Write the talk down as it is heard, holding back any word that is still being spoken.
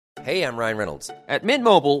Hey, I'm Ryan Reynolds. At Mint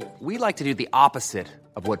Mobile, we like to do the opposite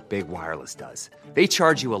of what Big Wireless does. They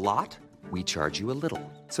charge you a lot, we charge you a little.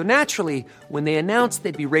 So naturally, when they announced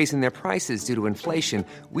they'd be raising their prices due to inflation,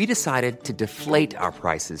 we decided to deflate our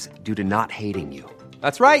prices due to not hating you.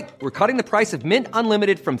 That's right. We're cutting the price of Mint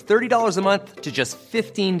Unlimited from $30 a month to just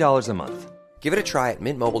 $15 a month. Give it a try at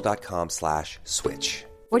mintmobile.com/switch.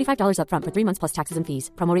 $45 up front for 3 months plus taxes and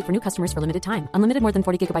fees. Promo rate for new customers for limited time. Unlimited more than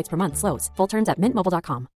 40 gigabytes per month. Slows full terms at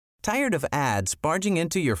mintmobile.com. Tired of ads barging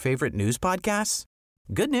into your favorite news podcasts?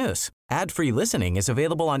 Good news. Ad-free listening is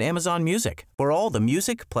available on Amazon Music for all the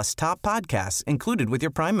music plus top podcasts included with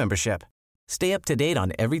your Prime membership. Stay up to date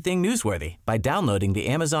on everything newsworthy by downloading the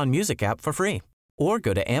Amazon Music app for free or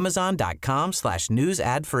go to amazon.com/news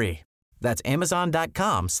ad free. That's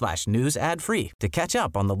amazon.com/news ad free to catch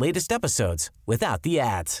up on the latest episodes without the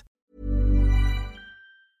ads.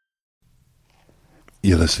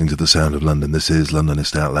 You're listening to The Sound of London. This is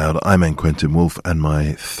Londonist Out Loud. I'm N. Quentin Woolf, and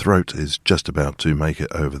my throat is just about to make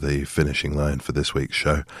it over the finishing line for this week's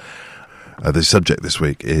show. The subject this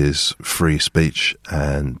week is free speech,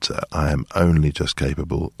 and I am only just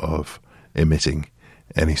capable of emitting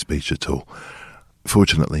any speech at all.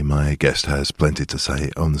 Fortunately, my guest has plenty to say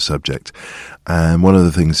on the subject, and one of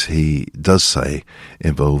the things he does say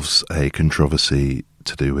involves a controversy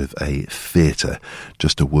to do with a theatre.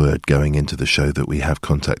 Just a word going into the show that we have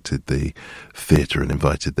contacted the theatre and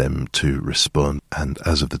invited them to respond, and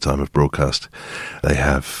as of the time of broadcast they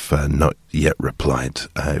have not yet replied.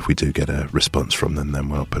 If we do get a response from them, then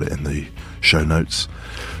we'll put it in the show notes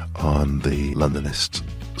on the Londonist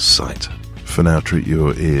site. For now, treat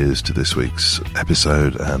your ears to this week's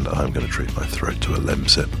episode, and I'm going to treat my throat to a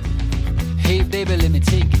Lemsip. Hey baby, let me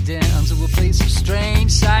take you down to a place of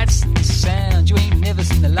strange sights and sounds you ain't never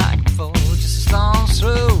seen the like before. Just a stone's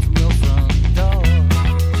throw from your front door.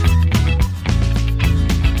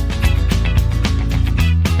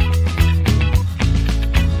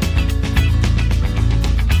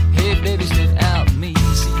 Hey baby, step out and me,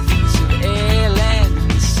 see beats of the air, land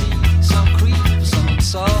and the sea. Some creep, some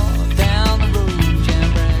saw down the road,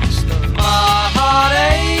 jam brag store. My heart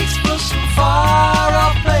aches for some far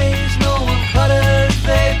off place.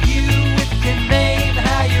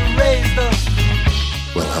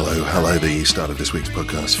 Well, hello. The start of this week's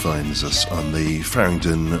podcast finds us on the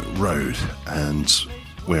Farringdon Road, and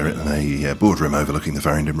we're in a boardroom overlooking the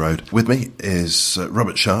Farringdon Road. With me is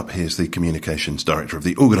Robert Sharp. He is the Communications Director of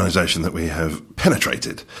the organisation that we have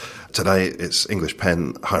penetrated. Today it's English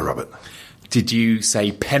Pen. Hi, Robert. Did you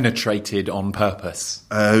say penetrated on purpose?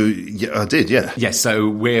 Yeah, I did, yeah. Yes,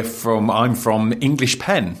 so I'm from English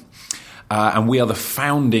Pen. And we are the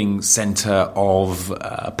founding centre of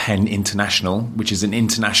PEN International, which is an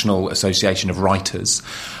international association of writers.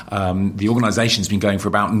 The organisation's been going for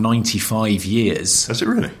about 95 years. Has it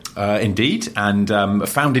really? Indeed, and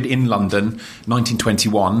founded in London,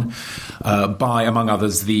 1921, by, among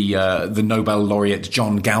others, the Nobel laureate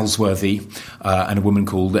John Galsworthy and a woman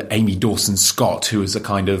called Amy Dawson-Scott, who was a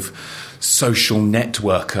kind of social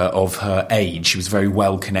networker of her age. She was a very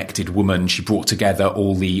well-connected woman. She brought together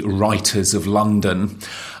all the writers of London,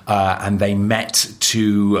 and they met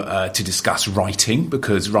to discuss writing,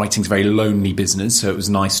 because writing's a very lonely business, so it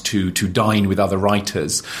was nice to dine with other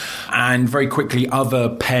writers. And very quickly, other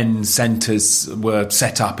pen centres were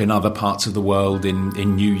set up in other parts of the world,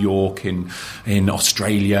 in New York, in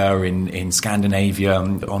Australia, in Scandinavia,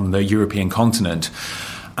 on the European continent.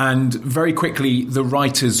 And very quickly, the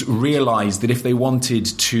writers realised that if they wanted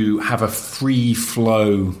to have a free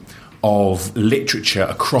flow of literature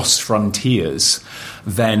across frontiers,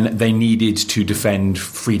 then they needed to defend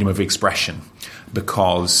freedom of expression,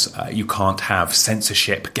 because you can't have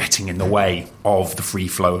censorship getting in the way of the free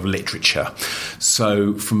flow of literature.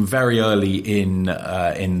 So from very early in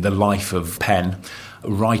the life of PEN,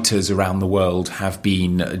 writers around the world have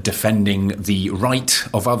been defending the right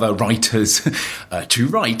of other writers to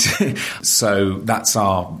write. So that's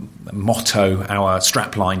our motto, our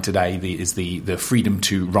strapline today is the freedom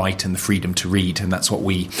to write and the freedom to read, and that's what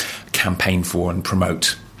we campaign for and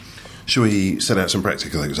promote. Shall we set out some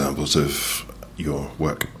practical examples of your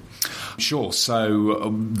work? Sure.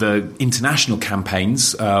 So the international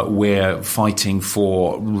campaigns, we're fighting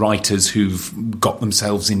for writers who've got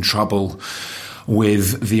themselves in trouble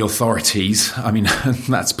with the authorities. I mean,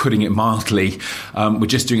 that's putting it mildly. We're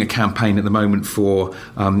just doing a campaign at the moment for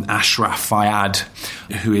Ashraf Fayyad,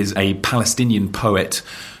 who is a Palestinian poet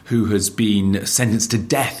who has been sentenced to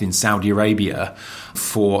death in Saudi Arabia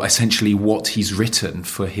for essentially what he's written,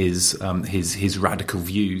 for his radical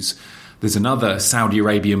views. There's another Saudi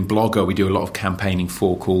Arabian blogger we do a lot of campaigning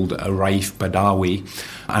for called Raif Badawi,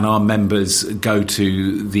 and our members go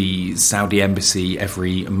to the Saudi embassy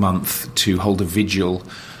every month to hold a vigil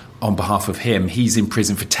on behalf of him. He's in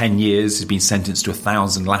prison for 10 years, he's been sentenced to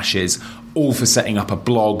 1,000 lashes, all for setting up a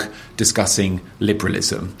blog discussing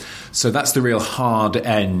liberalism. So that's the real hard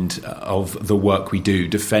end of the work we do,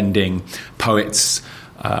 defending poets,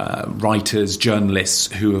 writers, journalists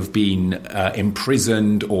who have been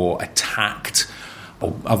imprisoned or attacked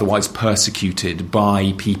or otherwise persecuted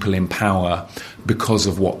by people in power because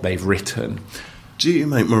of what they've written. Do you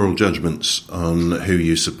make moral judgments on who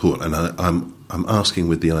you support? And I'm asking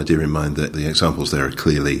with the idea in mind that the examples there are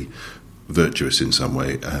clearly virtuous in some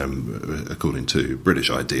way, according to British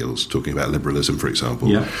ideals, talking about liberalism, for example.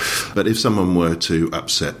 Yeah. But if someone were to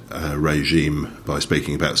upset a regime by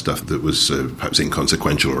speaking about stuff that was perhaps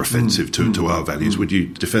inconsequential or offensive to our values, would you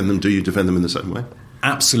defend them? Do you defend them in the same way?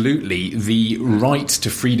 Absolutely. The right to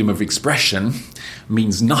freedom of expression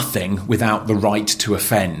means nothing without the right to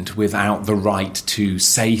offend, without the right to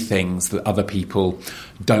say things that other people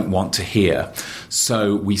don't want to hear.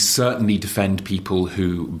 So we certainly defend people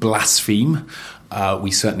who blaspheme. We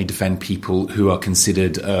certainly defend people who are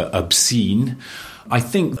considered obscene. I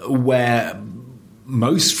think where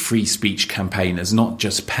most free speech campaigners, not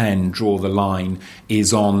just PEN, draw the line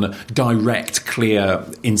is on direct, clear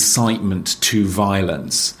incitement to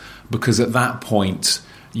violence. Because at that point,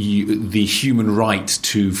 the human right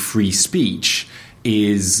to free speech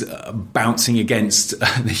is bouncing against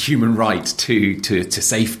the human right to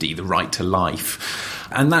safety, the right to life.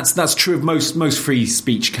 And that's true of most free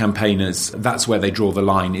speech campaigners. That's where they draw the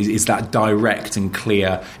line, is that direct and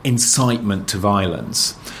clear incitement to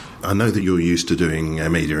violence. I know that you're used to doing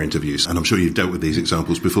media interviews, and I'm sure you've dealt with these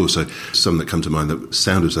examples before, so some that come to mind that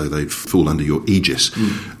sound as though they'd fall under your aegis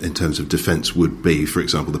in terms of defence would be, for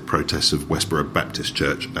example, the protests of Westboro Baptist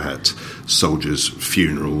Church at soldiers'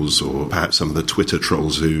 funerals, or perhaps some of the Twitter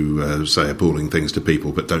trolls who say appalling things to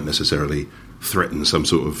people but don't necessarily threaten some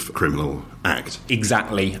sort of criminal act.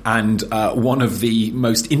 Exactly. And one of the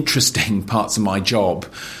most interesting parts of my job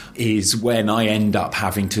is when I end up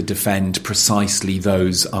having to defend precisely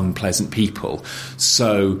those unpleasant people.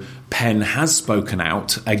 So PEN has spoken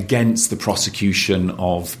out against the prosecution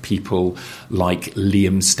of people like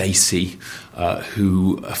Liam Stacey,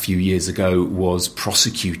 who a few years ago was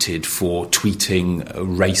prosecuted for tweeting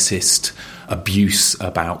racist abuse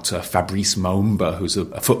about Fabrice Muamba, who's a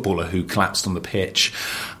footballer who collapsed on the pitch,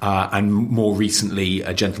 and more recently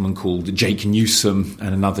a gentleman called Jake Newsom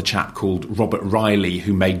and another chap called Robert Riley,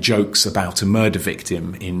 who made jokes about a murder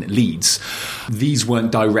victim in Leeds. These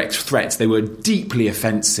weren't direct threats; they were deeply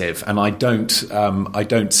offensive, and I don't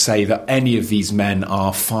say that any of these men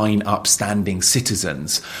are fine, upstanding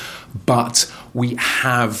citizens. But we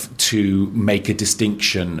have to make a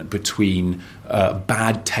distinction between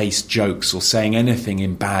bad taste jokes or saying anything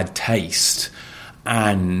in bad taste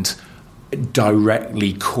and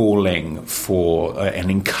directly calling for and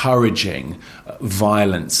encouraging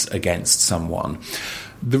violence against someone.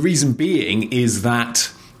 The reason being is that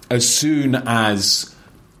as soon as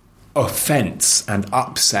offence and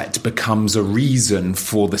upset becomes a reason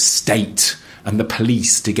for the state and the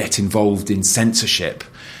police to get involved in censorship,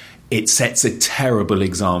 it sets a terrible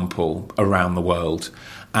example around the world.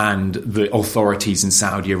 And the authorities in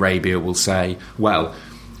Saudi Arabia will say, well,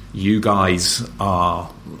 you guys are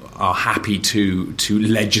happy to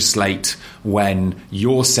legislate when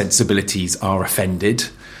your sensibilities are offended.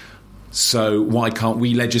 So why can't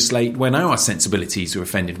we legislate when our sensibilities are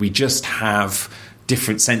offended? We just have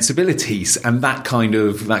different sensibilities. And that kind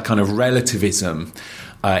of relativism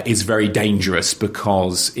is very dangerous,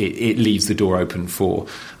 because it leaves the door open for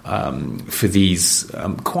these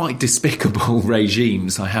quite despicable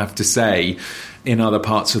regimes, I have to say, in other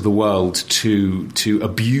parts of the world to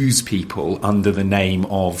abuse people under the name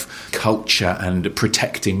of culture and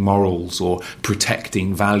protecting morals or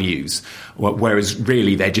protecting values, whereas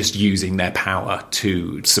really they're just using their power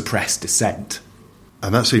to suppress dissent.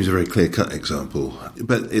 And that seems a very clear-cut example.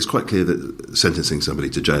 But it's quite clear that sentencing somebody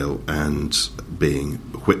to jail and being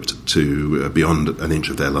whipped to beyond an inch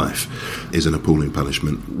of their life is an appalling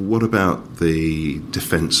punishment. What about the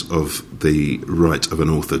defence of the right of an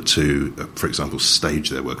author to, for example, stage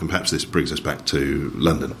their work? And perhaps this brings us back to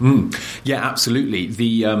London. Yeah, absolutely.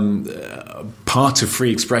 The part of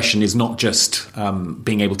free expression is not just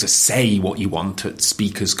being able to say what you want at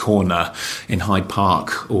Speaker's Corner in Hyde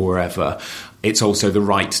Park or wherever. It's also the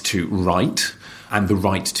right to write and the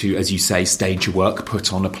right to, as you say, stage your work,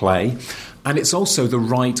 put on a play. And it's also the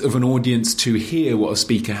right of an audience to hear what a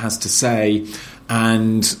speaker has to say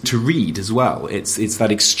and to read as well. It's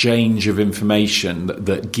that exchange of information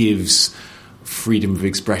that gives freedom of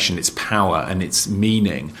expression its power and its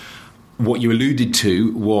meaning. What you alluded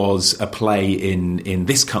to was a play in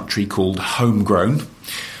this country called Homegrown,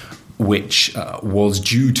 which was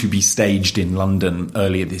due to be staged in London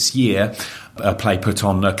earlier this year, a play put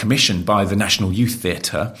on a commission by the National Youth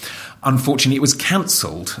Theatre. Unfortunately, it was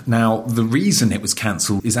cancelled. Now, the reason it was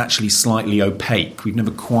cancelled is actually slightly opaque. We've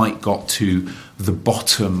never quite got to the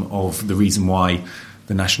bottom of the reason why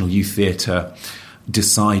the National Youth Theatre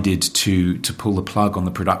decided to pull the plug on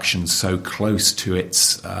the production so close to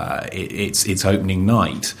its opening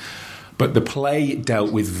night. But the play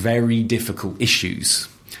dealt with very difficult issues,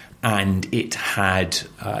 and it had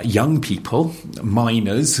young people,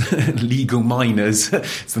 minors, legal minors,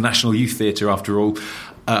 it's the National Youth Theatre after all,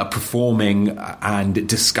 performing and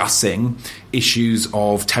discussing issues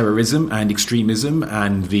of terrorism and extremism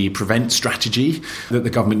and the prevent strategy that the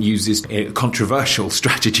government uses, a controversial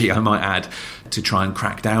strategy, I might add, to try and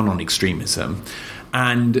crack down on extremism.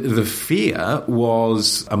 And the fear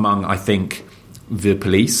was among, I think, the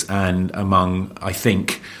police and among, I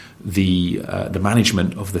think, the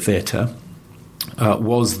management of the theatre,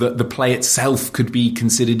 was that the play itself could be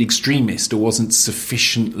considered extremist or wasn't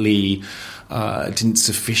sufficiently, didn't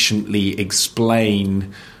sufficiently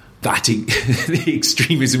explain that the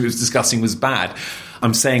extremism it was discussing was bad.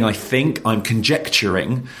 I'm saying I think, I'm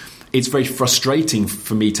conjecturing. It's very frustrating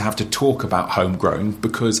for me to have to talk about Homegrown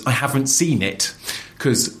because I haven't seen it,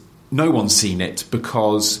 because no one's seen it,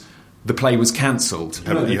 because the play was cancelled.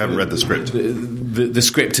 You haven't read the script? The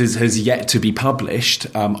script has yet to be published.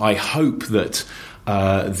 I hope that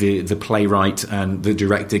the playwright and the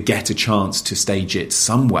director get a chance to stage it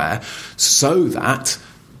somewhere so that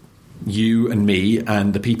you and me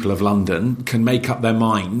and the people of London can make up their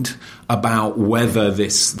mind about whether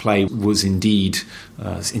this play was indeed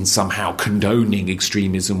in somehow condoning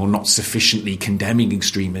extremism or not sufficiently condemning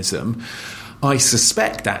extremism. I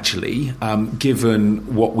suspect, actually,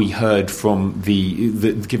 given what we heard from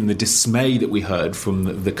given the dismay that we heard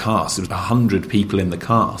from the cast, there was 100 people in the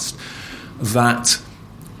cast, that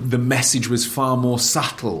the message was far more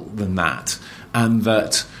subtle than that, and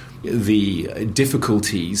that the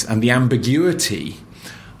difficulties and the ambiguity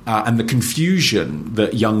and the confusion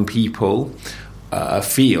that young people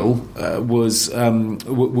feel was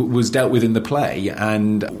dealt with in the play,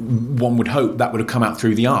 and one would hope that would have come out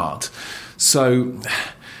through the art. So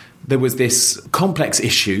there was this complex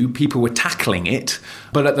issue, people were tackling it,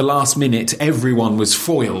 but at the last minute everyone was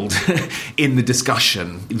foiled in the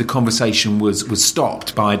discussion. The conversation was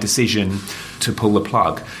stopped by a decision to pull the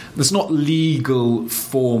plug. There's not legal,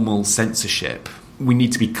 formal censorship. We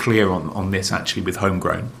need to be clear on this actually with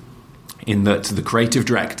Homegrown, in that the creative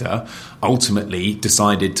director ultimately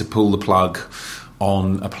decided to pull the plug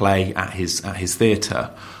on a play at his theatre.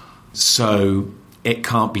 So it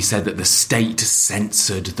can't be said that the state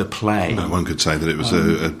censored the play. No, one could say that it was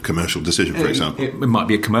a commercial decision, for example. It might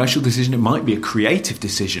be a commercial decision, it might be a creative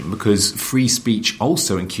decision, because free speech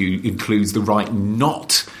also includes the right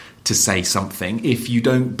not to say something if you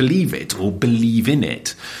don't believe it or believe in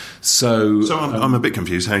it. So I'm a bit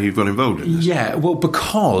confused how you've got involved in this. Yeah, well,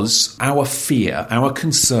 because our fear, our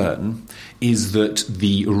concern is that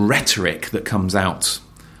the rhetoric that comes out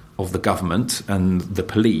of the government and the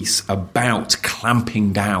police about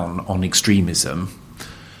clamping down on extremism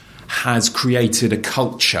has created a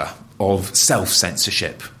culture of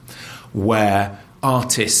self-censorship where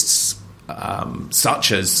artists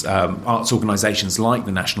such as arts organisations like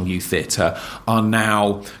the National Youth Theatre are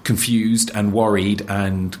now confused and worried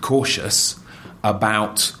and cautious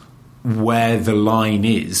about where the line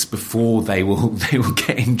is before they will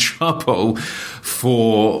get in trouble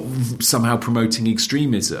for somehow promoting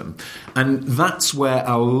extremism. And that's where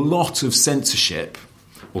a lot of censorship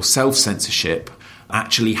or self-censorship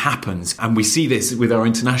actually happens. And we see this with our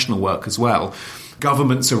international work as well.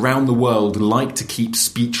 Governments around the world like to keep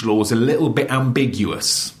speech laws a little bit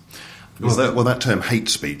ambiguous. Well, that term hate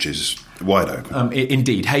speech is wide open.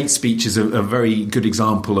 Indeed, hate speech is a very good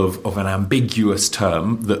example of an ambiguous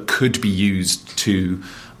term that could be used to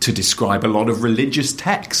describe a lot of religious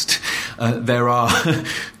text. There are,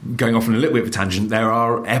 going off on a little bit of a tangent, there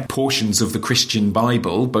are portions of the Christian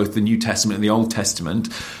Bible, both the New Testament and the Old Testament,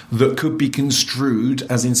 that could be construed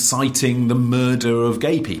as inciting the murder of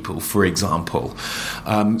gay people, for example.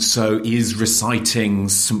 So is reciting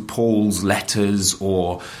St. Paul's letters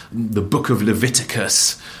or the book of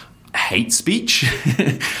Leviticus hate speech.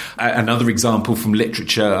 Another example from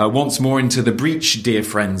literature, once more into the breach, dear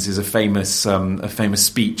friends, is a famous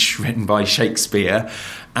speech written by Shakespeare,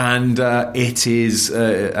 and it is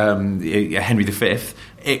Henry V.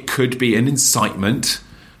 It could be an incitement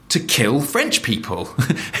to kill French people.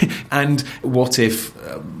 And what if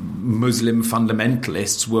Muslim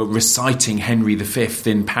fundamentalists were reciting Henry V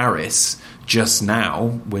in Paris just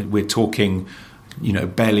now? We're talking,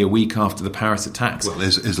 barely a week after the Paris attacks. Well,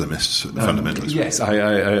 there's Islamists, fundamentalists. Yes,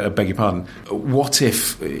 I beg your pardon. What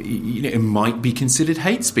if it might be considered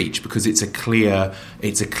hate speech because it's a clear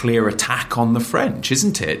attack on the French,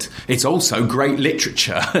 isn't it? It's also great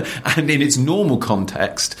literature, and in its normal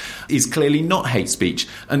context is clearly not hate speech.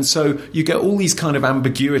 And so you get all these kind of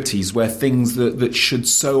ambiguities where things that should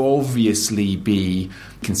so obviously be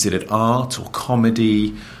considered art or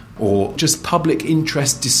comedy or just public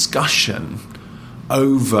interest discussion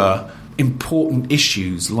over important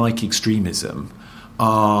issues like extremism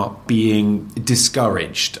are being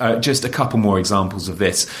discouraged. Just a couple more examples of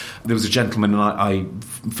this. There was a gentleman, and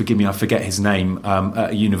forgive me, I forget his name,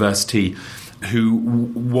 at a university who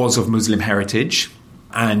was of Muslim heritage,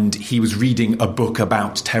 and he was reading a book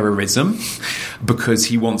about terrorism because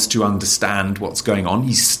he wants to understand what's going on.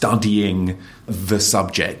 He's studying the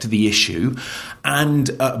subject, the issue, and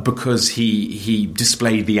because he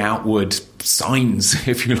displayed the outward signs,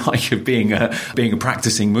 if you like, of being a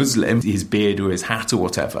practicing Muslim, his beard or his hat or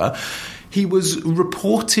whatever, he was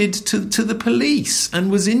reported to the police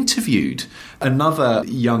and was interviewed. Another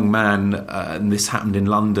young man, and this happened in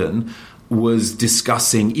London, was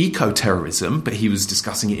discussing eco-terrorism, but he was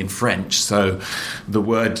discussing it in French, so the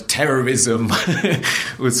word terrorism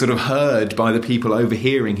was sort of heard by the people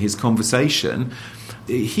overhearing his conversation.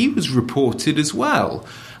 He was reported as well.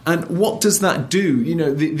 And what does that do?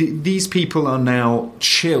 These people are now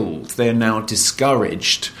chilled. They're now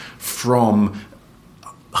discouraged from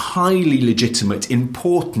highly legitimate,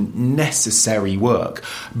 important, necessary work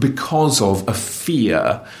because of a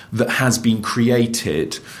fear that has been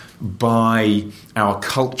created by our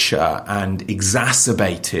culture and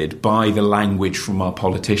exacerbated by the language from our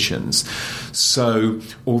politicians. So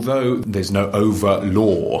although there's no overt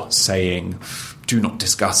law saying do not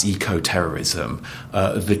discuss eco-terrorism,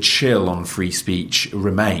 the chill on free speech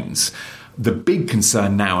remains. The big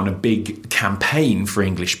concern now, and a big campaign for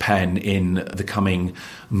English Pen in the coming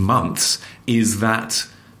months, is that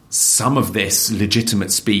some of this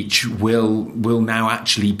legitimate speech will now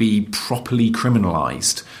actually be properly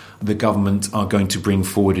criminalised. The government are going to bring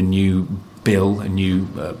forward a new bill, a new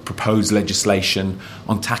proposed legislation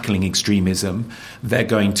on tackling extremism. They're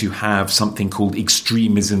going to have something called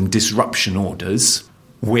extremism disruption orders,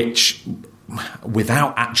 which,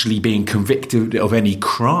 without actually being convicted of any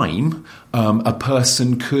crime, a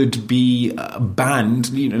person could be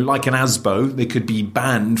banned, like an ASBO, they could be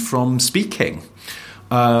banned from speaking.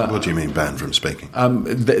 What do you mean banned from speaking?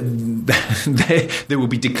 They will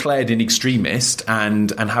be declared an extremist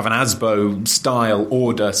and have an ASBO-style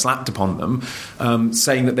order slapped upon them,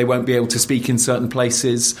 saying that they won't be able to speak in certain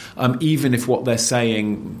places, even if what they're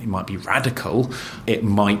saying, it might be radical, it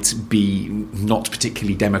might be not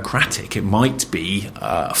particularly democratic, it might be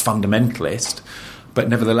fundamentalist, but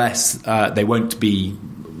nevertheless, they won't be,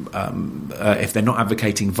 if they're not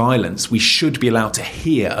advocating violence, we should be allowed to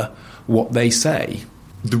hear what they say.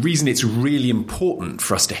 The reason it's really important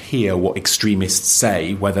for us to hear what extremists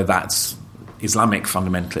say, whether that's Islamic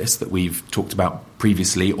fundamentalists that we've talked about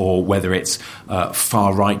previously, or whether it's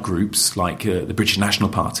far-right groups like the British National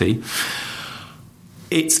Party,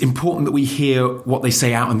 it's important that we hear what they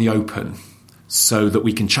say out in the open so that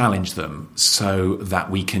we can challenge them, so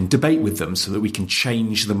that we can debate with them, so that we can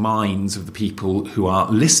change the minds of the people who are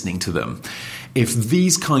listening to them. If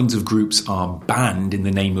these kinds of groups are banned in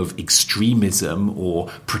the name of extremism or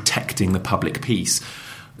protecting the public peace,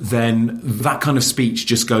 then that kind of speech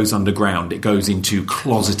just goes underground. It goes into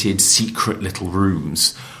closeted, secret little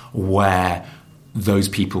rooms where those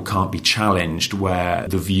people can't be challenged, where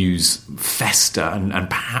the views fester and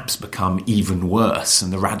perhaps become even worse,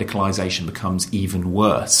 and the radicalisation becomes even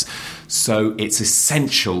worse. So it's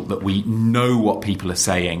essential that we know what people are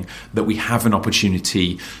saying, that we have an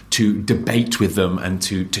opportunity to debate with them and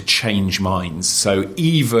to change minds. So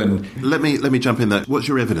even... Let me jump in there. What's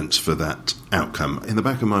your evidence for that outcome? In the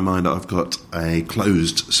back of my mind, I've got a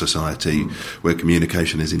closed society where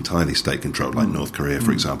communication is entirely state-controlled, like North Korea,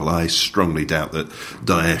 for example. I strongly doubt that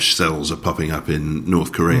Daesh cells are popping up in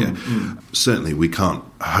North Korea. Certainly we can't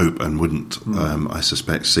hope and wouldn't, I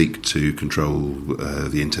suspect, seek to control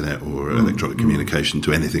the internet or or electronic communication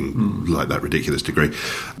to anything like that ridiculous degree.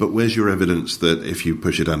 But where's your evidence that if you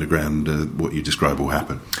push it underground, what you describe will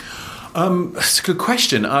happen? It's a good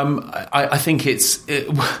question. I think this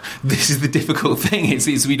is the difficult thing. It's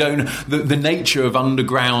we don't the nature of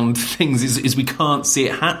underground things is we can't see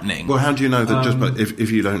it happening. Well, how do you know that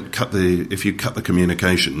if you cut the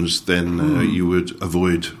communications, then you would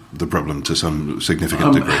avoid the problem to some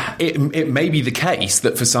significant degree? It may be the case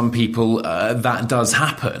that for some people that does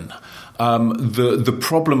happen. The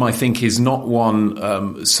problem, I think, is not one.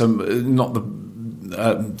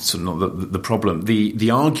 The problem.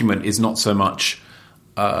 The argument is not so much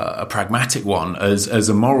a pragmatic one as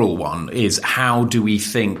a moral one. Is how do we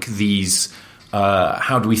think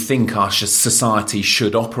our society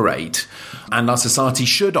should operate, and our society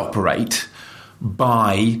should operate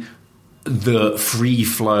by the free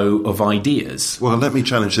flow of ideas. Well, let me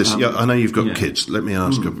challenge this. I know you've got kids. Let me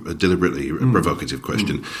ask a deliberately provocative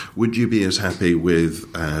question. Would you be as happy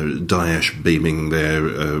with Daesh beaming their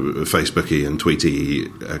Facebooky and tweety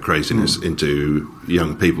craziness into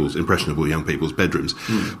impressionable young people's bedrooms?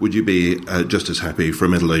 Would you be just as happy for a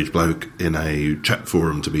middle-aged bloke in a chat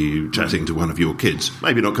forum to be chatting to one of your kids?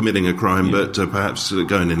 Maybe not committing a crime, but perhaps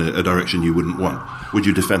going in a direction you wouldn't want. Would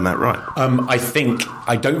you defend that right?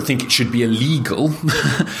 I don't think it should be illegal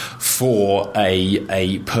for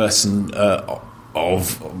a person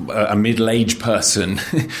of a middle-aged person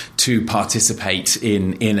to participate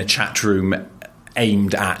in a chat room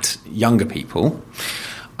aimed at younger people.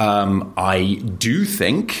 I do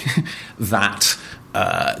think that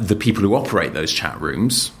the people who operate those chat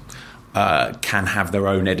rooms can have their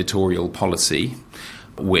own editorial policy,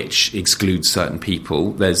 which excludes certain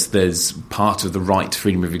people. There's part of the right to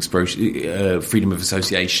freedom of freedom of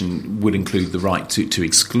association would include the right to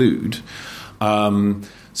exclude.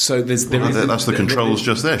 So that's the controls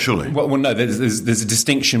just there, surely. Well, no. There's a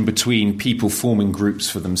distinction between people forming groups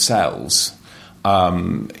for themselves.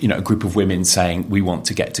 A group of women saying we want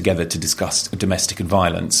to get together to discuss domestic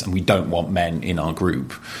violence and we don't want men in our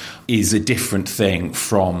group is a different thing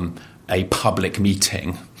from a public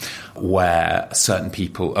meeting where certain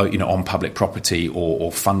people, on public property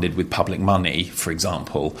or funded with public money, for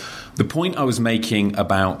example. The point I was making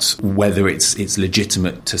about whether it's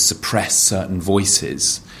legitimate to suppress certain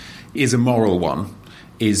voices is a moral one.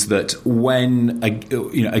 Is that when,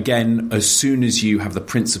 again, as soon as you have the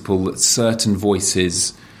principle that certain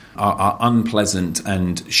voices are unpleasant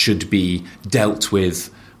and should be dealt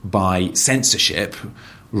with by censorship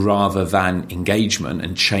rather than engagement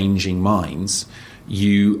and changing minds,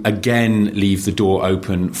 you again leave the door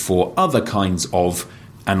open for other kinds of,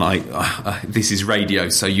 and this is radio,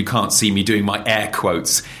 so you can't see me doing my air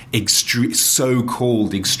quotes,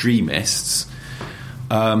 so-called extremists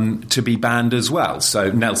to be banned as well.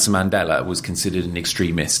 So Nelson Mandela was considered an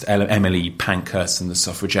extremist. Emily Pankhurst and the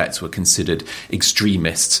suffragettes were considered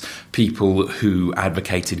extremists. People who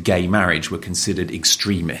advocated gay marriage were considered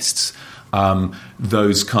extremists.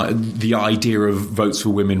 The idea of votes for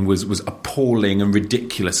women was appalling and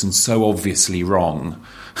ridiculous and so obviously wrong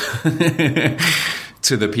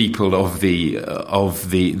to the people of the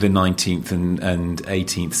 19th and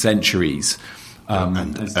 18th centuries.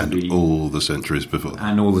 And all the centuries before that.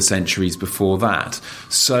 And all the centuries before that.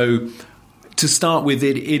 So, to start with,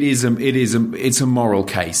 it's a moral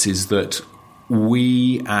case. Is that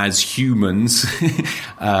we as humans,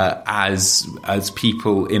 as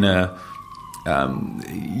people in a,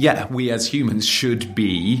 we as humans should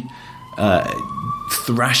be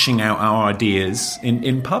thrashing out our ideas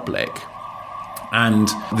in public. And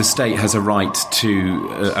the state has a right to,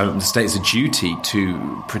 the state has a duty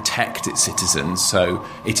to protect its citizens, so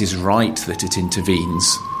it is right that it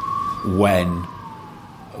intervenes when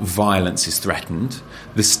violence is threatened.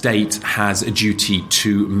 The state has a duty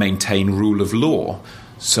to maintain rule of law,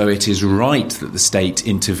 so it is right that the state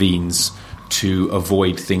intervenes to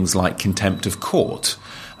avoid things like contempt of court.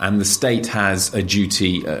 And the state has a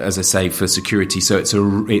duty, as I say, for security. So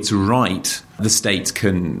it's right. The state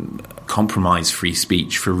can compromise free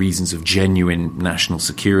speech for reasons of genuine national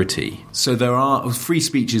security. So free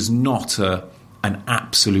speech is not an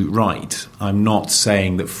absolute right. I'm not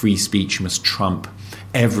saying that free speech must trump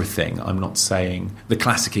everything. I'm not saying the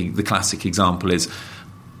classic example is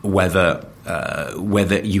whether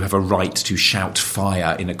you have a right to shout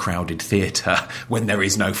fire in a crowded theatre when there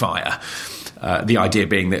is no fire. The idea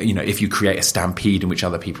being that, if you create a stampede in which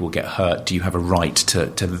other people will get hurt, do you have a right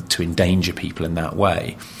to endanger people in that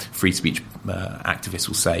way? Free speech activists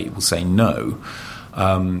will say no.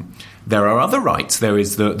 There are other rights. There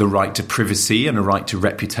is the right to privacy and a right to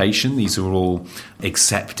reputation. These are all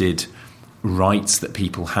accepted rights that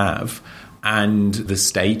people have. And the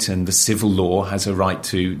state and the civil law has a right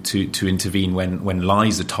to intervene when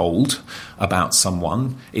lies are told about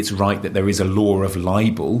someone. It's right that there is a law of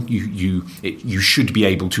libel. You should be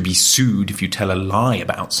able to be sued if you tell a lie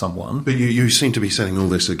about someone. But you seem to be setting all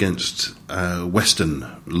this against Western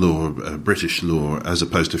law, British law, as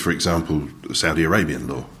opposed to, for example, Saudi Arabian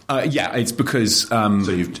law. Yeah, it's because...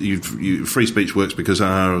 so free speech works because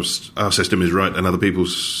our system is right and other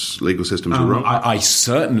people's legal systems are wrong? I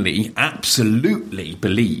certainly, absolutely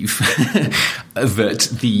believe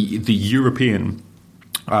that the European,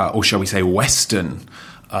 or shall we say Western,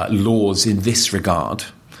 laws in this regard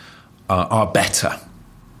are better.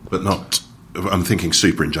 But not... I'm thinking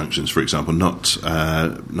super injunctions, for example, not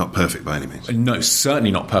perfect by any means. No,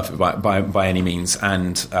 certainly not perfect by any means,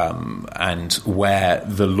 and where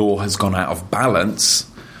the law has gone out of balance,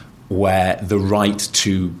 where the right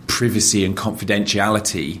to privacy and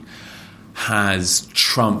confidentiality has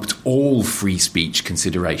trumped all free speech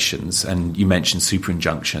considerations, and you mentioned super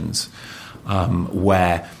injunctions,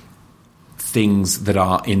 where things that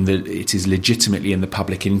are it is legitimately in the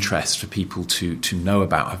public interest for people to know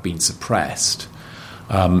about have been suppressed,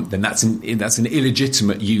 then that's an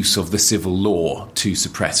illegitimate use of the civil law to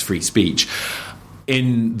suppress free speech.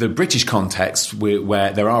 In the British context,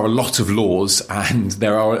 where there are a lot of laws and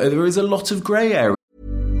there is a lot of grey area.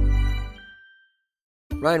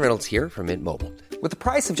 Ryan Reynolds here from Mint Mobile. With the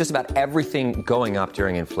price of just about everything going up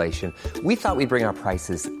during inflation, we thought we'd bring our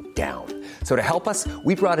prices down. So to help us,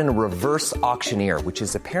 we brought in a reverse auctioneer, which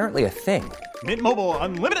is apparently a thing. Mint Mobile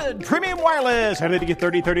Unlimited Premium Wireless. How to get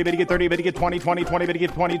 30, 30, bit to get 30, bit to get 20, 20, 20, bit to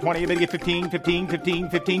get 20, 20, bit to get 15, 15, 15,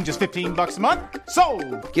 15, just $15 a month?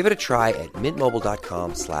 Sold! Give it a try at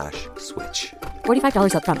mintmobile.com/switch.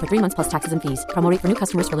 $45 up front for 3 months plus taxes and fees. Promo rate for new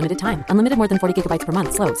customers for limited time. Unlimited more than 40 gigabytes per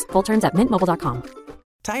month. Slows full terms at mintmobile.com.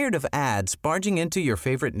 Tired of ads barging into your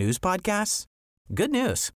favorite news podcasts? Good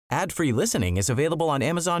news. Ad-free listening is available on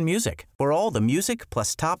Amazon Music for all the music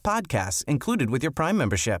plus top podcasts included with your Prime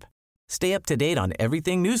membership. Stay up to date on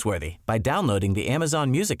everything newsworthy by downloading the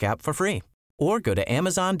Amazon Music app for free or go to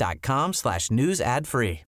amazon.com/news ad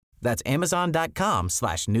free. That's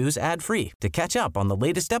amazon.com/news ad free to catch up on the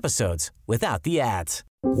latest episodes without the ads.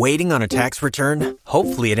 Waiting on a tax return?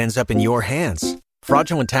 Hopefully it ends up in your hands.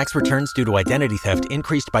 Fraudulent tax returns due to identity theft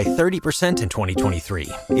increased by 30% in 2023.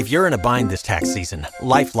 If you're in a bind this tax season,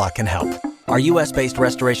 LifeLock can help. Our U.S.-based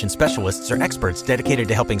restoration specialists are experts dedicated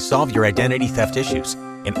to helping solve your identity theft issues.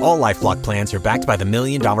 And all LifeLock plans are backed by the $1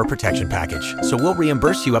 Million Protection Package. So we'll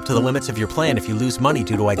reimburse you up to the limits of your plan if you lose money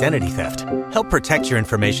due to identity theft. Help protect your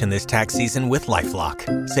information this tax season with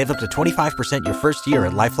LifeLock. Save up to 25% your first year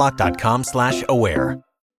at LifeLock.com/aware.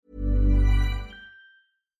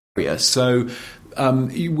 So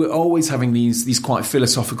we're always having these quite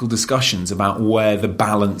philosophical discussions about where the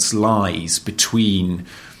balance lies between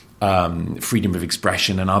freedom of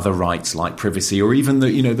expression and other rights like privacy, or even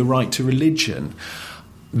the right to religion.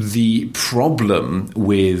 The problem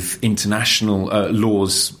with international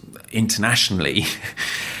laws internationally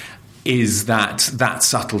is that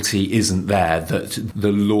subtlety isn't there, that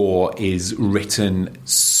the law is written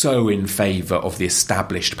so in favour of the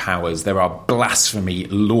established powers. There are blasphemy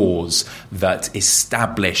laws that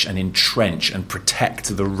establish and entrench and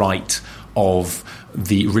protect the right of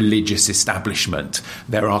the religious establishment.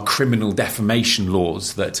 There are criminal defamation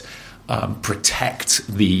laws that protect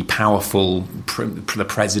the powerful, the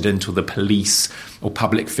president or the police or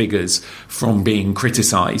public figures from being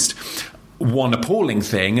criticised. One appalling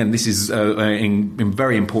thing, and this is a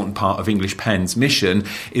very important part of English Pen's mission,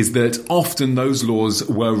 is that often those laws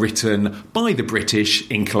were written by the British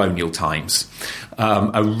in colonial times.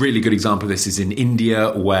 A really good example of this is in India,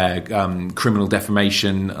 where criminal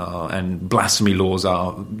defamation and blasphemy laws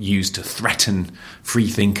are used to threaten free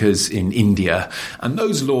thinkers in India. And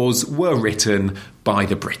those laws were written by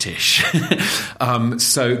the British.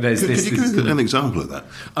 So there's this... Could you give an example of that?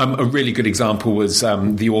 A really good example was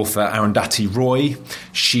the author Arundhati Roy.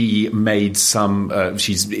 She made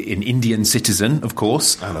she's an Indian citizen, of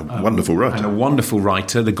course. And a wonderful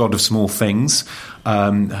writer. The God of Small Things,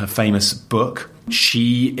 her famous book.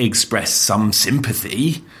 She expressed some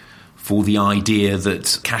sympathy for the idea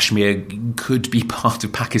that Kashmir could be part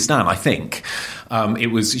of Pakistan, I think.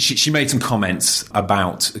 She made some comments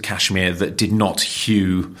about Kashmir that did not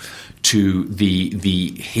hew to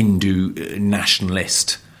the Hindu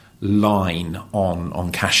nationalist line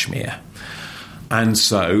on Kashmir. And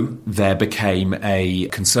so there became a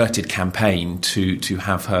concerted campaign to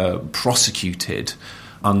have her prosecuted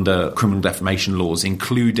under criminal defamation laws,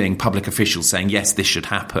 including public officials saying, yes, this should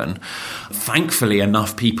happen. Thankfully,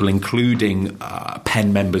 enough people, including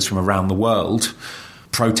PEN members from around the world,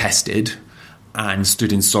 protested, and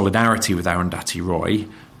stood in solidarity with Arundhati Roy,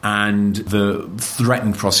 and the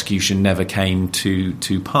threatened prosecution never came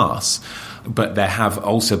to pass. But there have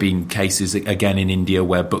also been cases, again in India,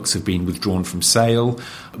 where books have been withdrawn from sale,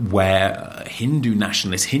 where Hindu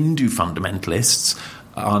nationalists, Hindu fundamentalists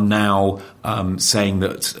are now saying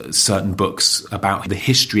that certain books about the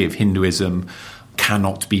history of Hinduism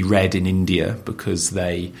cannot be read in India because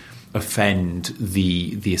they offend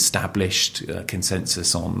the established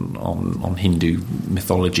consensus on Hindu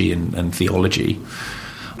mythology and theology.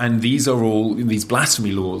 And these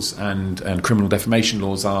blasphemy laws and criminal defamation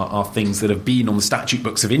laws are things that have been on the statute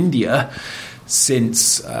books of India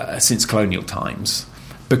since colonial times,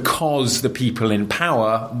 because the people in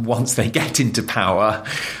power, once they get into power,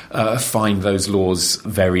 find those laws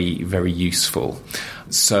very, very useful.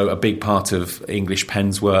 So a big part of English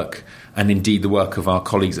Pen's work, and indeed the work of our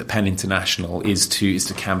colleagues at PEN International, is to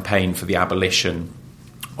campaign for the abolition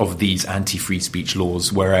of these anti-free speech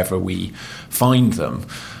laws wherever we find them.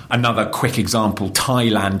 Another quick example,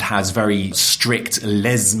 Thailand has very strict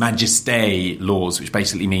lèse-majesté laws, which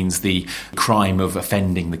basically means the crime of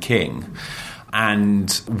offending the king.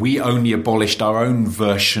 And we only abolished our own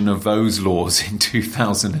version of those laws in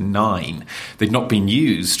 2009. They'd not been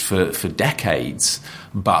used for decades,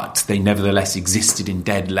 but they nevertheless existed in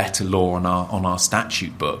dead letter law on our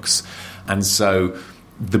statute books. And so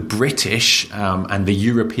the British and the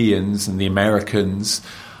Europeans and the Americans,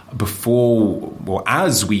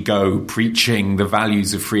 as we go preaching the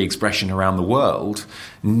values of free expression around the world,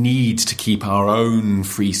 need to keep our own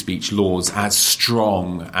free speech laws as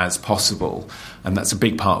strong as possible. And that's a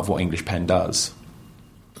big part of what English Pen does.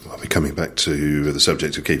 I'll be coming back to the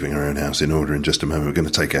subject of keeping our own house in order in just a moment. We're going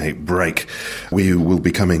to take a break. We will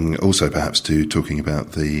be coming also perhaps to talking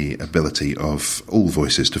about the ability of all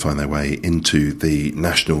voices to find their way into the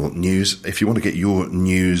national news. If you want to get your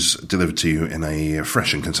news delivered to you in a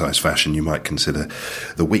fresh and concise fashion, you might consider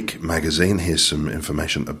The Week magazine. Here's some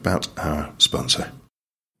information about our sponsor.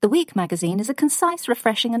 The Week magazine is a concise,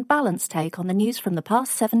 refreshing and balanced take on the news from the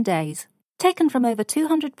past 7 days. Taken from over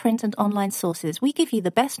 200 print and online sources, we give you the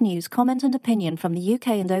best news, comment and opinion from the UK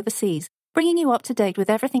and overseas, bringing you up to date with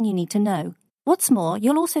everything you need to know. What's more,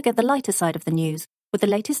 you'll also get the lighter side of the news, with the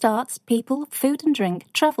latest arts, people, food and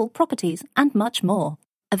drink, travel, properties, and much more.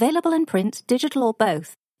 Available in print, digital or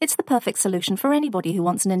both, it's the perfect solution for anybody who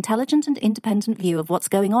wants an intelligent and independent view of what's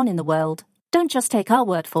going on in the world. Don't just take our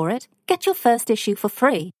word for it. Get your first issue for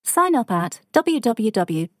free. Sign up at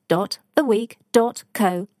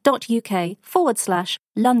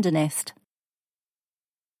www.theweek.co.uk/Londonist.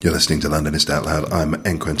 You're listening to Londonist Out Loud. I'm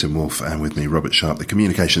N. Quentin Woolf, and with me Robert Sharp, the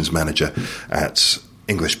Communications Manager at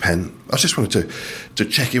English Pen. I just wanted to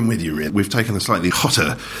check in with you, really. We've taken a slightly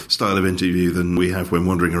hotter style of interview than we have when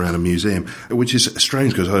wandering around a museum, which is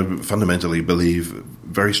strange because I fundamentally believe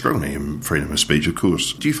very strongly in freedom of speech, of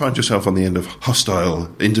course. Do you find yourself on the end of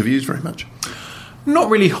hostile interviews very much?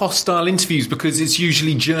 Not really hostile interviews, because it's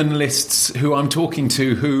usually journalists who I'm talking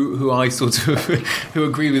to who I sort of who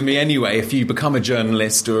agree with me anyway. If you become a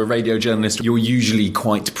journalist or a radio journalist, you're usually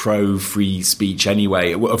quite pro free speech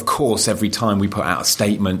anyway. Of course, every time we put out a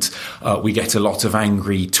statement, we get a lot of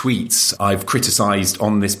angry tweets. I've criticised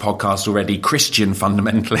on this podcast already Christian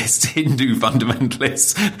fundamentalists, Hindu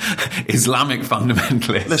fundamentalists, Islamic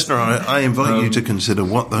fundamentalists. Listener, I invite you to consider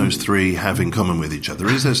what those three have in common with each other.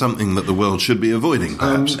 Is there something that the world should be avoiding?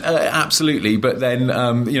 Perhaps? Absolutely, but then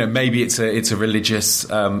maybe it's a religious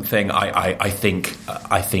thing. I think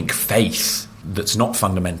faith that's not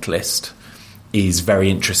fundamentalist is very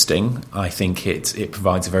interesting. I think it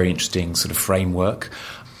provides a very interesting sort of framework.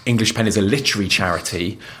 English Pen is a literary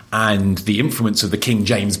charity, and the influence of the King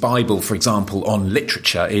James Bible, for example, on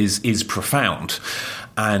literature is profound.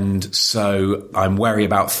 And so I'm wary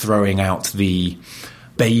about throwing out the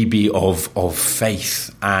baby of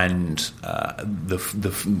faith and the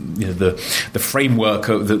framework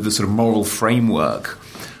of the sort of moral framework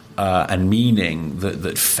and meaning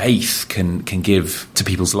that faith can give to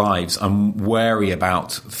people's lives. I'm wary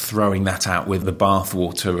about throwing that out with the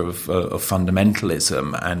bathwater of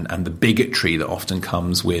fundamentalism and the bigotry that often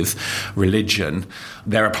comes with religion.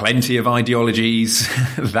 There are plenty of ideologies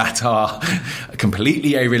that are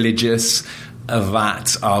completely a-religious,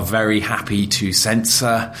 that are very happy to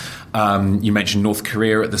censor. You mentioned North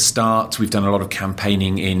Korea at the start. We've done a lot of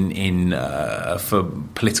campaigning for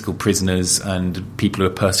political prisoners and people who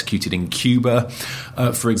are persecuted in Cuba,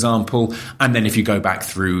 for example. And then if you go back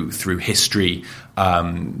through history,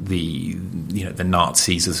 the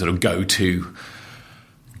Nazis are sort of go-to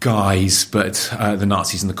guys, but the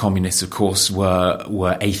Nazis and the communists, of course,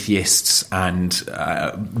 were atheists, and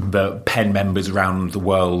the PEN members around the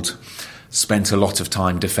world spent a lot of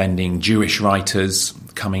time defending Jewish writers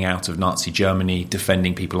coming out of Nazi Germany,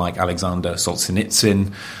 defending people like Alexander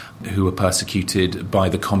Solzhenitsyn, who were persecuted by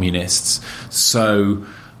the communists. So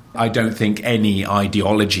I don't think any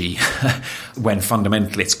ideology, when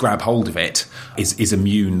fundamentalists grab hold of it, is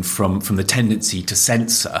immune from the tendency to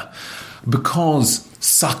censor, because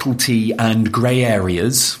subtlety and grey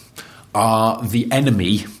areas are the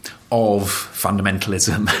enemy of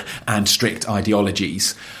fundamentalism and strict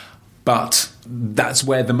ideologies. But that's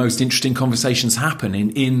where the most interesting conversations happen,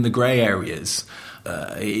 in the grey areas,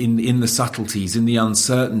 in the subtleties, in the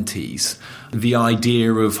uncertainties. The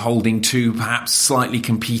idea of holding two perhaps slightly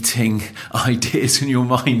competing ideas in your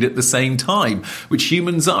mind at the same time, which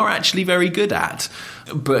humans are actually very good at.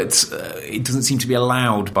 But it doesn't seem to be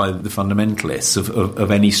allowed by the fundamentalists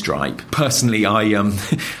of any stripe. Personally, I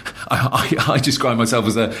describe myself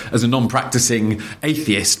as a non-practicing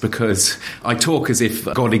atheist, because I talk as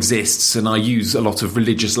if God exists, and I use a lot of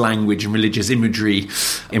religious language and religious imagery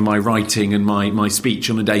in my writing and my speech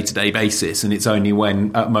on a day-to-day basis. And it's only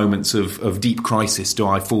when, at moments of deep crisis, do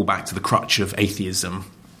I fall back to the crutch of atheism.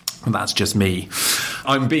 And that's just me.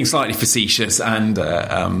 I'm being slightly facetious, and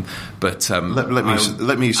let me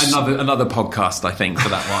another podcast, I think, for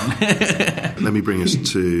that one. Let me bring us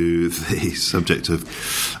to the subject of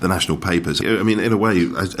the national papers. I mean, in a way,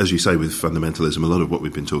 as you say, with fundamentalism, a lot of what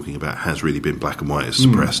we've been talking about has really been black and white. It's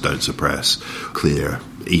suppress, don't suppress, clear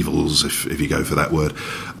evils, if you go for that word.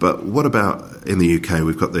 But what about in the UK?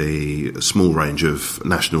 We've got the small range of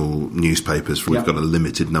national newspapers. We've got a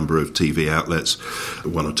limited number of TV outlets,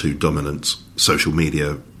 one or two dominant social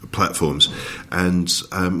media platforms. And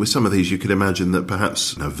with some of these, you could imagine that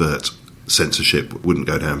perhaps overt censorship wouldn't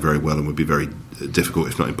go down very well and would be very difficult,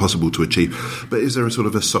 if not impossible, to achieve. But is there a sort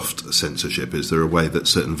of a soft censorship? Is there a way that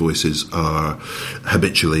certain voices are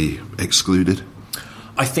habitually excluded?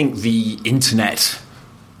 I think the internet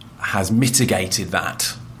has mitigated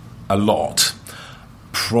that a lot,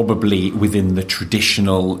 probably within the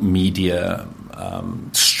traditional media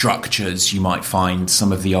structures. You might find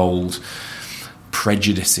some of the old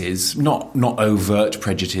prejudices, not overt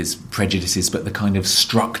prejudices, but the kind of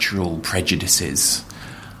structural prejudices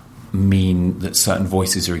mean that certain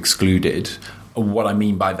voices are excluded. What I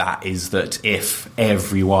mean by that is that if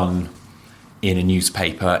everyone in a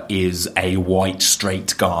newspaper is a white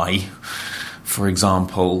straight guy, for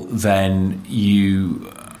example, then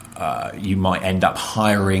you might end up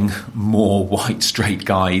hiring more white straight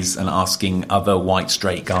guys and asking other white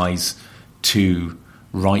straight guys to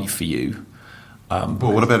write for you.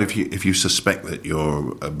 Well, what about if you suspect that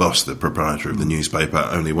your boss, the proprietor of the newspaper,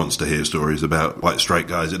 only wants to hear stories about white straight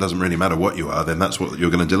guys? It doesn't really matter what you are, then that's what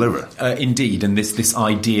you're going to deliver. Indeed, and this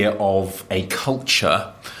idea of a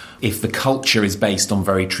culture, if the culture is based on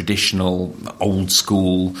very traditional,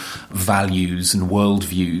 old-school values and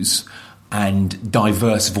worldviews, and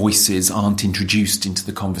diverse voices aren't introduced into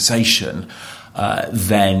the conversation,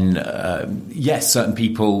 then yes, certain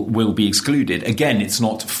people will be excluded. Again, it's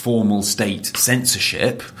not formal state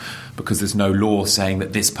censorship, because there's no law saying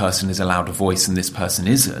that this person is allowed a voice and this person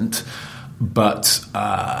isn't. But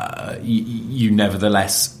you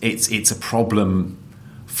nevertheless, it's a problem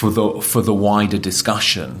for the wider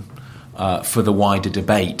discussion, for the wider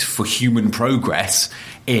debate, for human progress,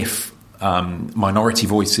 if minority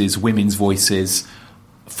voices, women's voices,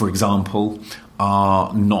 for example,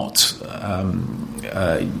 are not are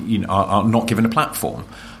not given a platform.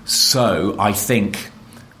 So I think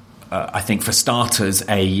for starters,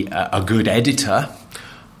 a good editor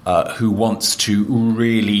who wants to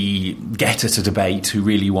really get at a debate, who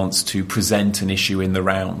really wants to present an issue in the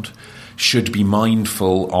round, should be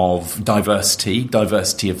mindful of diversity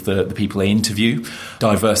of the people they interview,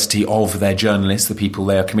 diversity of their journalists, the people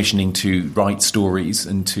they are commissioning to write stories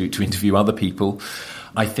and to interview other people.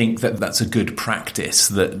 I think that's a good practice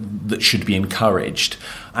that should be encouraged.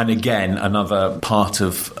 And again, another part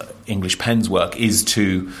of English Pen's work is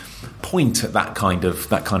to point at that kind of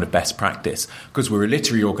best practice. Because we're a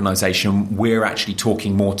literary organisation, we're actually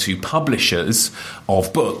talking more to publishers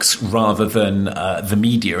of books rather than the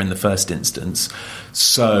media in the first instance.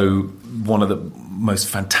 So one of the most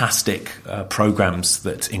fantastic programmes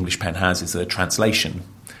that English Pen has is a translation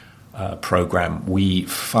programme. We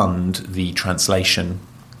fund the translation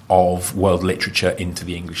of world literature into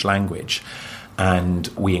the English language, and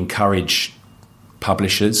we encourage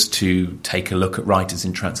publishers to take a look at writers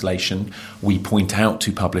in translation. We point out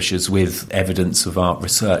to publishers with evidence of our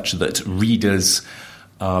research that readers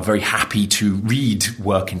are very happy to read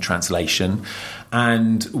work in translation,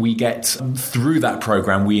 and we get, through that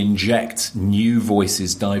programme, we inject new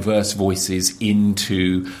voices, diverse voices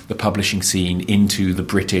into the publishing scene, into the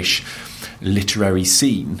British literary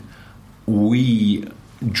scene, we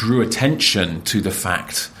drew attention to the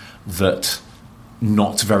fact that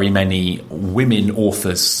not very many women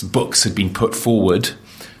authors' books had been put forward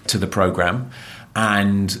to the programme.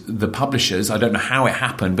 And the publishers, I don't know how it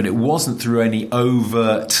happened, but it wasn't through any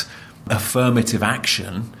overt affirmative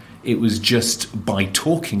action. It was just by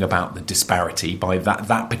talking about the disparity, by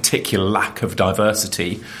that particular lack of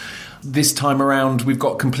diversity. This time around, we've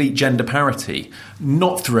got complete gender parity,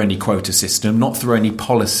 not through any quota system, not through any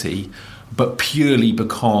policy, but purely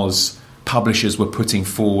because publishers were putting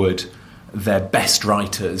forward their best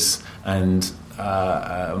writers, and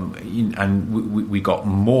we got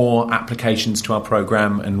more applications to our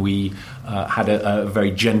programme, and we had a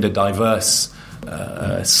very gender diverse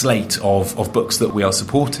slate of books that we are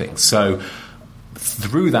supporting. So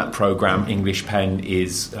through that programme, English Pen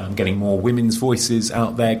is getting more women's voices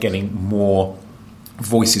out there, getting more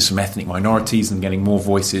voices from ethnic minorities, and getting more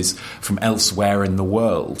voices from elsewhere in the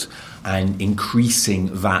world, and increasing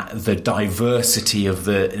the diversity of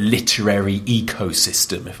the literary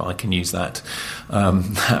ecosystem, if I can use that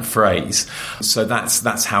phrase. So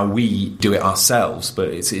that's how we do it ourselves, but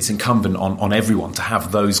it's incumbent on everyone to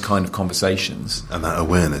have those kind of conversations. And that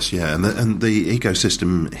awareness, yeah. And the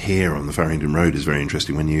ecosystem here on the Farringdon Road is very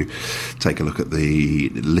interesting. When you take a look at the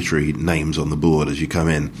literary names on the board as you come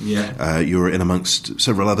in, you're in amongst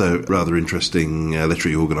several other rather interesting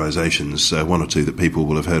literary organisations, one or two that people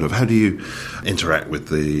will have heard of. How do you interact with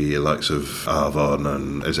the likes of Arvon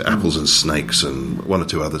and is it Apples and Snakes and one or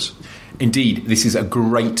two others? Indeed, this is a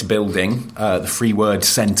great building, the Free Word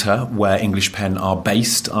Centre, where English Pen are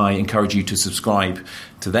based. I encourage you to subscribe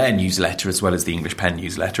to their newsletter as well as the English Pen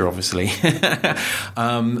newsletter, obviously.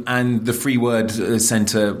 And the Free Word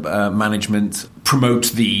Centre management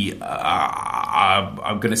promote the,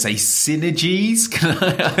 I'm going to say, synergies.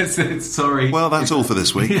 Sorry. Well, that's all for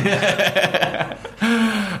this week.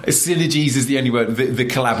 Synergies is the only word, the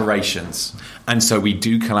collaborations. And so we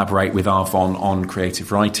do collaborate with Arvon on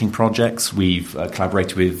creative writing projects. We've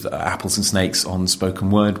collaborated with Apples and Snakes on spoken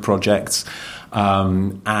word projects.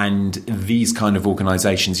 And these kind of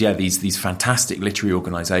organisations, these fantastic literary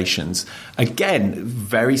organisations, again,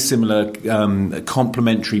 very similar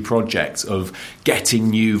complementary projects of getting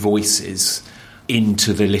new voices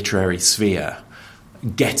into the literary sphere,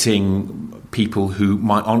 getting people who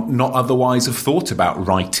might not otherwise have thought about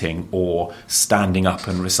writing or standing up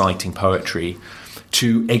and reciting poetry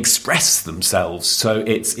to express themselves. So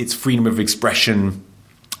it's freedom of expression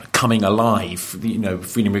coming alive,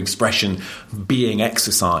 freedom of expression being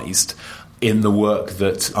exercised in the work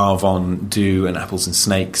that Arvon do and Apples and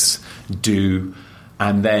Snakes do.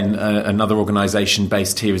 And then another organisation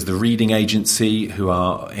based here is the Reading Agency, who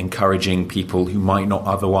are encouraging people who might not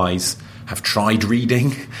otherwise have tried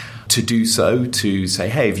reading to do so, to say,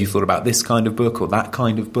 hey, have you thought about this kind of book or that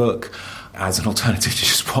kind of book, as an alternative to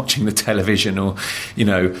just watching the television or,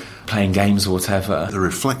 playing games or whatever. The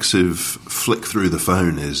reflexive flick through the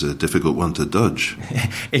phone is a difficult one to dodge.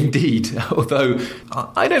 Indeed, although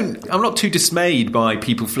I'm not too dismayed by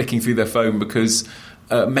people flicking through their phone because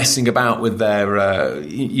messing about with their,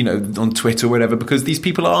 on Twitter or whatever, because these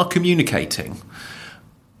people are communicating.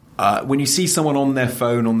 When you see someone on their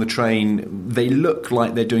phone on the train, they look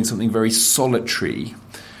like they're doing something very solitary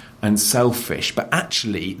and selfish, but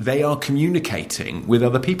actually they are communicating with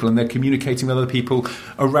other people, and they're communicating with other people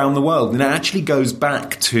around the world. And it actually goes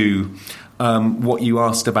back to what you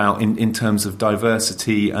asked about in terms of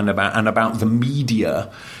diversity and about the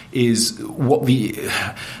media, is what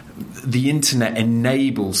the internet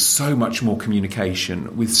enables so much more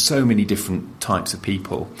communication with so many different types of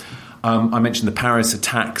people. I mentioned the Paris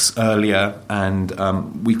attacks earlier, and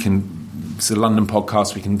it's a London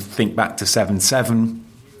podcast, we can think back to 7/7,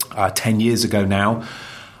 10 years ago now.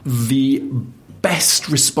 The best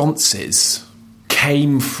responses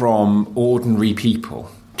came from ordinary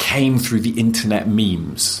people, came through the internet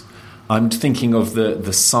memes. I'm thinking of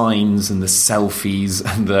the signs and the selfies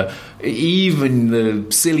and even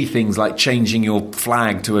the silly things like changing your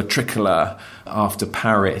flag to a tricolour after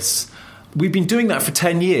Paris. We've been doing that for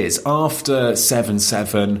 10 years. After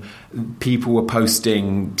 7/7, people were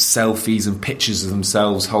posting selfies and pictures of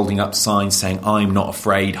themselves holding up signs saying, I'm not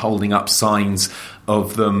afraid, holding up signs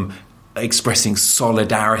of them expressing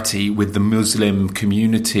solidarity with the Muslim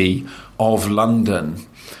community of London.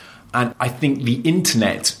 And I think the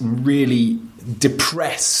internet really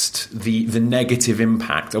depressed the negative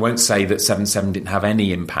impact. I won't say that 7/7 didn't have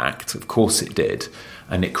any impact. Of course it did.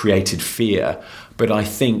 And it created fear. But I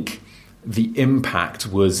think the impact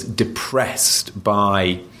was depressed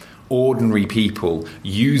by ordinary people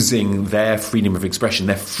using their freedom of expression,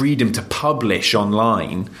 their freedom to publish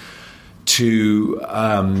online, to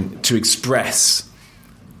express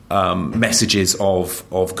messages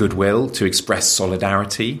of goodwill, to express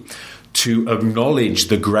solidarity, to acknowledge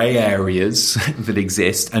the grey areas that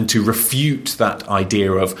exist, and to refute that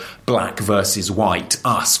idea of black versus white,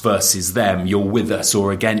 us versus them, you're with us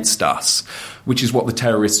or against us, which is what the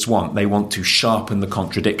terrorists want. They want to sharpen the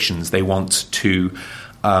contradictions. They want to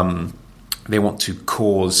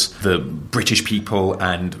cause the British people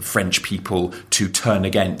and French people to turn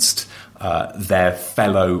against their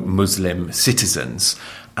fellow Muslim citizens.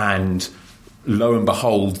 And lo and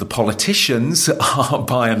behold, the politicians are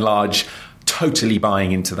by and large totally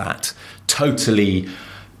buying into that, totally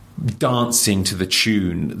dancing to the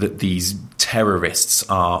tune that these terrorists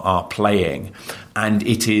are playing. And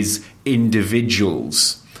it is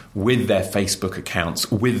individuals with their Facebook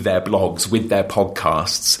accounts, with their blogs, with their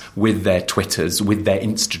podcasts, with their Twitters, with their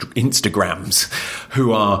Instagrams,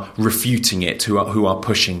 who are refuting it, who are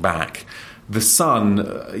pushing back. The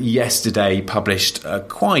Sun yesterday published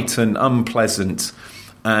quite an unpleasant,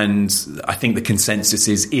 and I think the consensus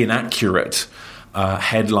is inaccurate,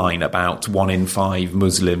 headline about 1 in 5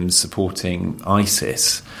 Muslims supporting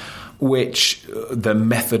ISIS, which the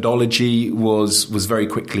methodology was very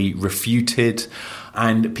quickly refuted,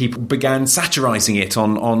 and people began satirising it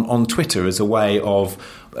on Twitter as a way of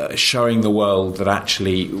showing the world that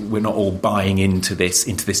actually we're not all buying into this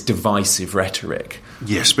divisive rhetoric.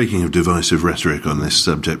 Yeah, speaking of divisive rhetoric on this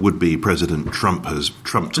subject, would-be President Trump has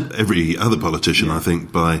trumped every other politician, I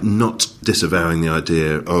think, by not disavowing the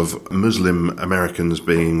idea of Muslim Americans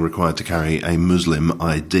being required to carry a Muslim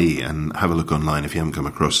ID. And have a look online if you haven't come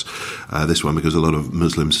across this one, because a lot of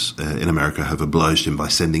Muslims in America have obliged him by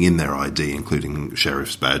sending in their ID, including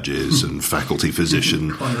sheriff's badges and faculty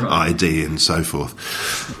physician ID and so forth.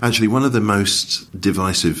 Actually, one of the most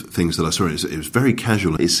divisive things that I saw, it was very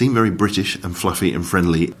casual. It seemed very British and fluffy and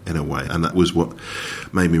friendly in a way, and that was what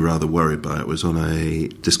made me rather worried by it. It was on a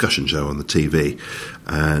discussion show on the TV,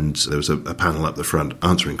 and there was a panel up the front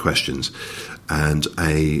answering questions, and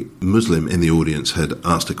a Muslim in the audience had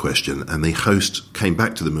asked a question, and the host came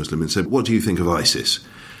back to the Muslim and said, "What do you think of ISIS?"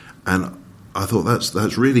 And I thought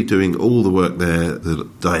that's really doing all the work there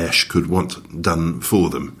that Daesh could want done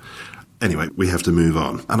for them. Anyway, we have to move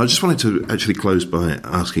on. And I just wanted to actually close by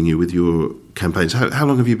asking you, with your campaigns, how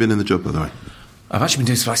long have you been in the job, by the way? I've actually been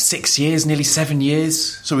doing this for like 6 years, nearly 7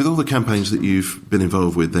 years. So with all the campaigns that you've been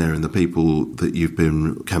involved with there and the people that you've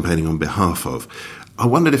been campaigning on behalf of, I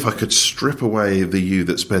wondered if I could strip away the you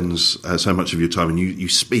that spends so much of your time, and you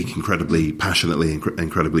speak incredibly passionately,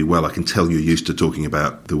 incredibly well. I can tell you're used to talking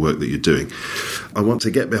about the work that you're doing. I want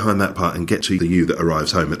to get behind that part and get to the you that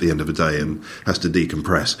arrives home at the end of a day and has to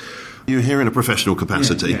decompress. You're here in a professional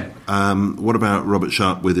capacity. Yeah. What about Robert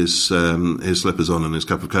Sharp with his slippers on and his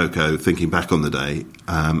cup of cocoa, thinking back on the day,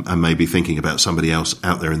 and maybe thinking about somebody else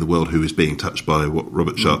out there in the world who is being touched by what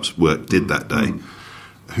Robert Sharp's work did that day?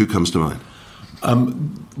 Who comes to mind?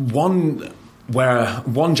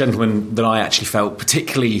 One gentleman that I actually felt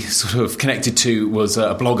particularly sort of connected to was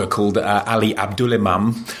a blogger called Ali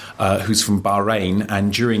Abdulimam, who's from Bahrain,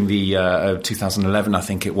 and during the 2011, I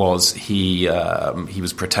think it was, he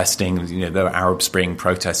was protesting. There were Arab Spring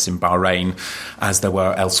protests in Bahrain, as there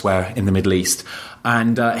were elsewhere in the Middle East.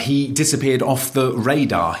 And he disappeared off the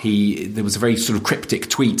radar. There was a very sort of cryptic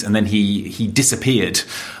tweet, and then he disappeared.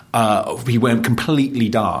 He went completely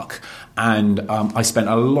dark. And I spent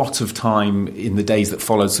a lot of time in the days that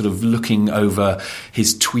followed sort of looking over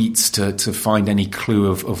his tweets to find any clue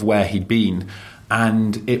of where he'd been.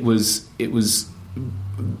 And it was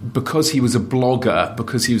because he was a blogger,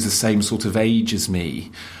 because he was the same sort of age as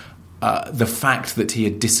me, the fact that he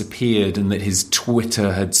had disappeared and that his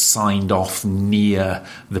Twitter had signed off near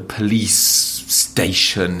the police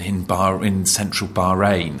station in central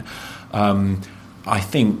Bahrain. I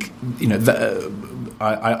think,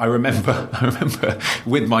 I remember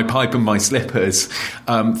with my pipe and my slippers,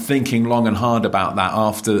 thinking long and hard about that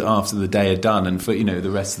after the day had done, and for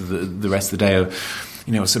the rest of the day,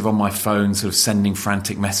 sort of on my phone, sort of sending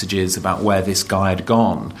frantic messages about where this guy had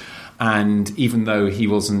gone. And even though he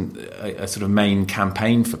wasn't a sort of main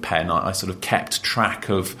campaign for PEN, I sort of kept track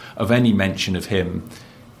of any mention of him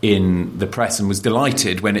in the press, and was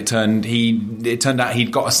delighted when it turned out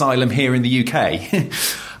he'd got asylum here in the UK.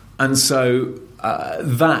 And so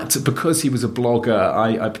that, because he was a blogger,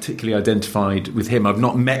 I particularly identified with him. I've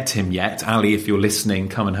not met him yet. Ali, if you're listening,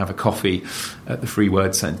 come and have a coffee at the Free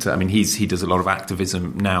Word Centre. I mean, he does a lot of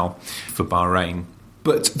activism now for Bahrain.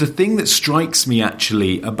 But the thing that strikes me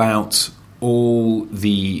actually about all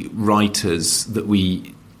the writers that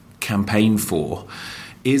we campaign for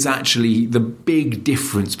is actually the big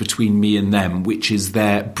difference between me and them, which is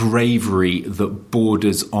their bravery that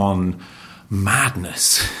borders on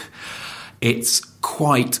madness. It's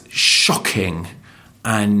quite shocking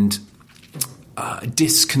and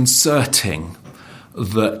disconcerting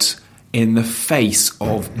that in the face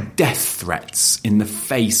of death threats, in the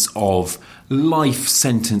face of life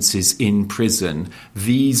sentences in prison,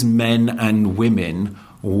 these men and women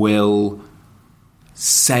will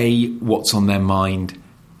say what's on their mind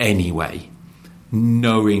anyway,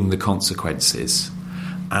 knowing the consequences.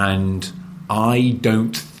 And I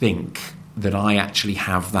don't think that I actually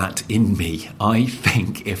have that in me. I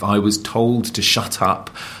think if I was told to shut up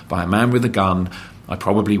by a man with a gun, I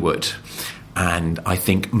probably would. And I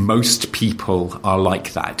think most people are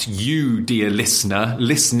like that. You, dear listener,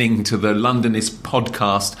 listening to the Londonist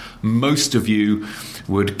podcast, most of you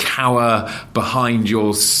would cower behind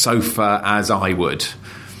your sofa as I would.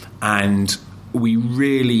 And we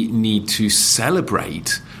really need to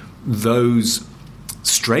celebrate those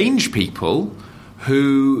strange people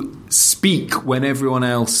who speak when everyone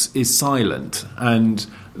else is silent. And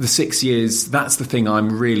the 6 years, that's the thing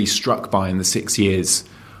I'm really struck by in the 6 years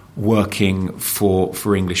working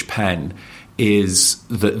for English Pen, is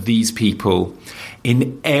that these people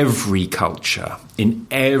in every culture, in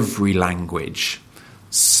every language,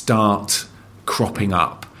 start cropping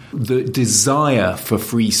up. The desire for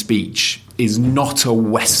free speech is not a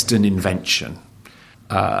Western invention.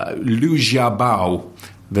 Liu Xiaobo,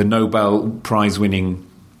 the Nobel Prize-winning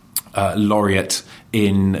laureate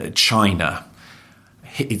in China,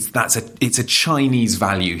 it's a Chinese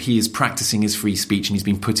value. He is practicing his free speech and he's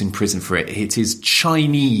been put in prison for it. It is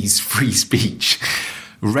Chinese free speech.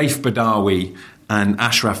 Raif Badawi and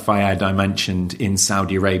Ashraf Fayyad I mentioned in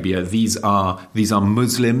Saudi Arabia. These are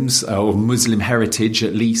Muslims, or Muslim heritage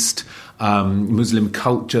at least, Muslim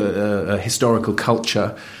culture, historical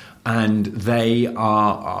culture, and they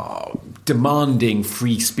are demanding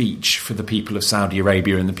free speech for the people of Saudi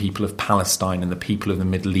Arabia and the people of Palestine and the people of the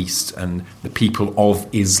Middle East and the people of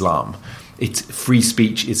Islam. Free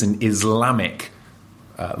speech is an Islamic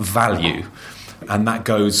value. And that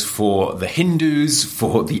goes for the Hindus,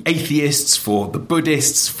 for the atheists, for the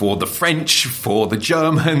Buddhists, for the French, for the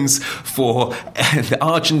Germans, for the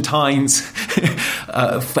Argentines,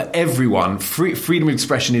 for everyone. Freedom of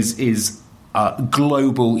expression is a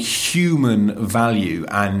global human value,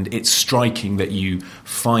 and it's striking that you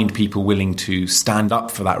find people willing to stand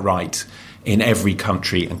up for that right in every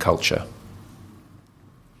country and culture.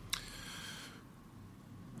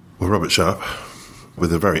 Well, Robert Sharp,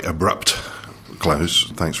 with a very abrupt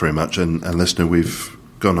close, thanks very much. And listener, we've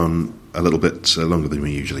gone on a little bit longer than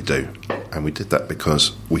we usually do, and we did that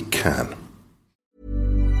because we can.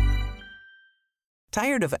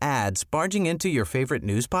 Tired of ads barging into your favorite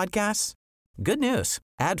news podcasts? Good news.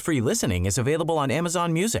 Ad-free listening is available on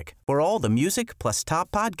Amazon Music for all the music plus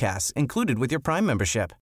top podcasts included with your Prime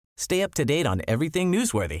membership. Stay up to date on everything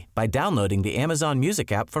newsworthy by downloading the Amazon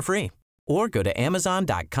Music app for free, or go to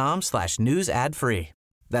amazon.com/news ad free.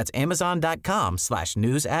 That's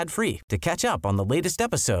amazon.com/news ad free to catch up on the latest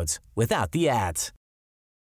episodes without the ads.